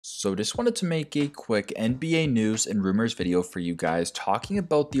So just wanted to make a quick NBA news and rumors video for you guys talking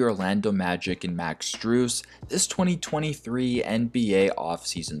about the Orlando Magic and Max Strus this 2023 NBA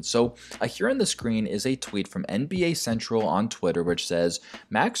offseason. So here on the screen is a tweet from NBA Central on Twitter which says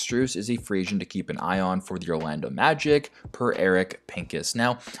Max Strus is a free agent to keep an eye on for the Orlando Magic per Eric Pincus.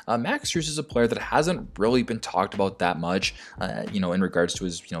 Now Max Strus is a player that hasn't really been talked about that much in regards to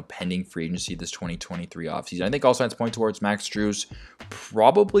his pending free agency this 2023 offseason. I think all signs point towards Max Strus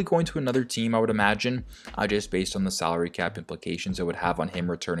probably going to another team, I would imagine, just based on the salary cap implications it would have on him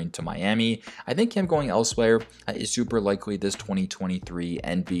returning to Miami. I think him going elsewhere is super likely this 2023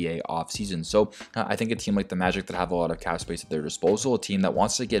 NBA offseason. So I think a team like the Magic that have a lot of cap space at their disposal, a team that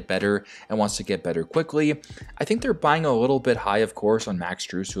wants to get better and wants to get better quickly, I think they're buying a little bit high, of course, on Max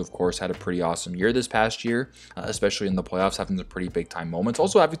Strus, who of course had a pretty awesome year this past year, especially in the playoffs, having some pretty big time moments,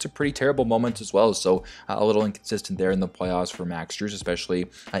 also having some pretty terrible moments as well. So a little inconsistent there in the playoffs for Max Strus, especially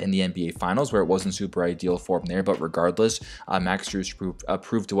in the NBA Finals, where it wasn't super ideal for him there. But regardless, Max Strus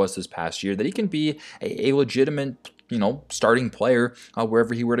proved to us this past year that he can be a legitimate starting player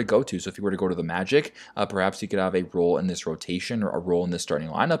wherever he were to go to. So if he were to go to the Magic, perhaps he could have a role in this rotation or a role in this starting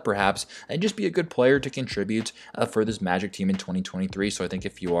lineup perhaps, and just be a good player to contribute for this Magic team in 2023. So I think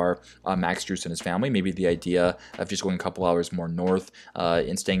if you are Max Strus and his family, maybe the idea of just going a couple hours more north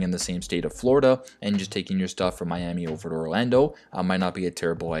and staying in the same state of Florida and just taking your stuff from Miami over to Orlando might not be a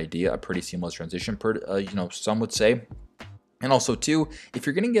terrible idea. A pretty seamless transition, some would say. And also, too, if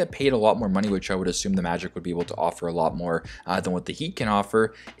you're going to get paid a lot more money, which I would assume the Magic would be able to offer a lot more than what the Heat can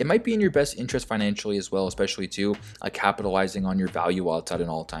offer, it might be in your best interest financially as well, especially, too, capitalizing on your value while it's at an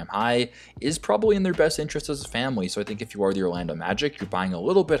all-time high is probably in their best interest as a family. So I think if you are the Orlando Magic, you're buying a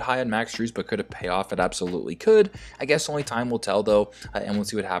little bit high on Max Strus, but could it pay off? It absolutely could. I guess only time will tell, though, and we'll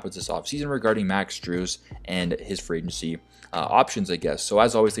see what happens this offseason regarding Max Strus and his free agency options, I guess. So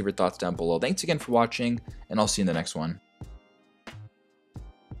as always, leave your thoughts down below. Thanks again for watching, and I'll see you in the next one.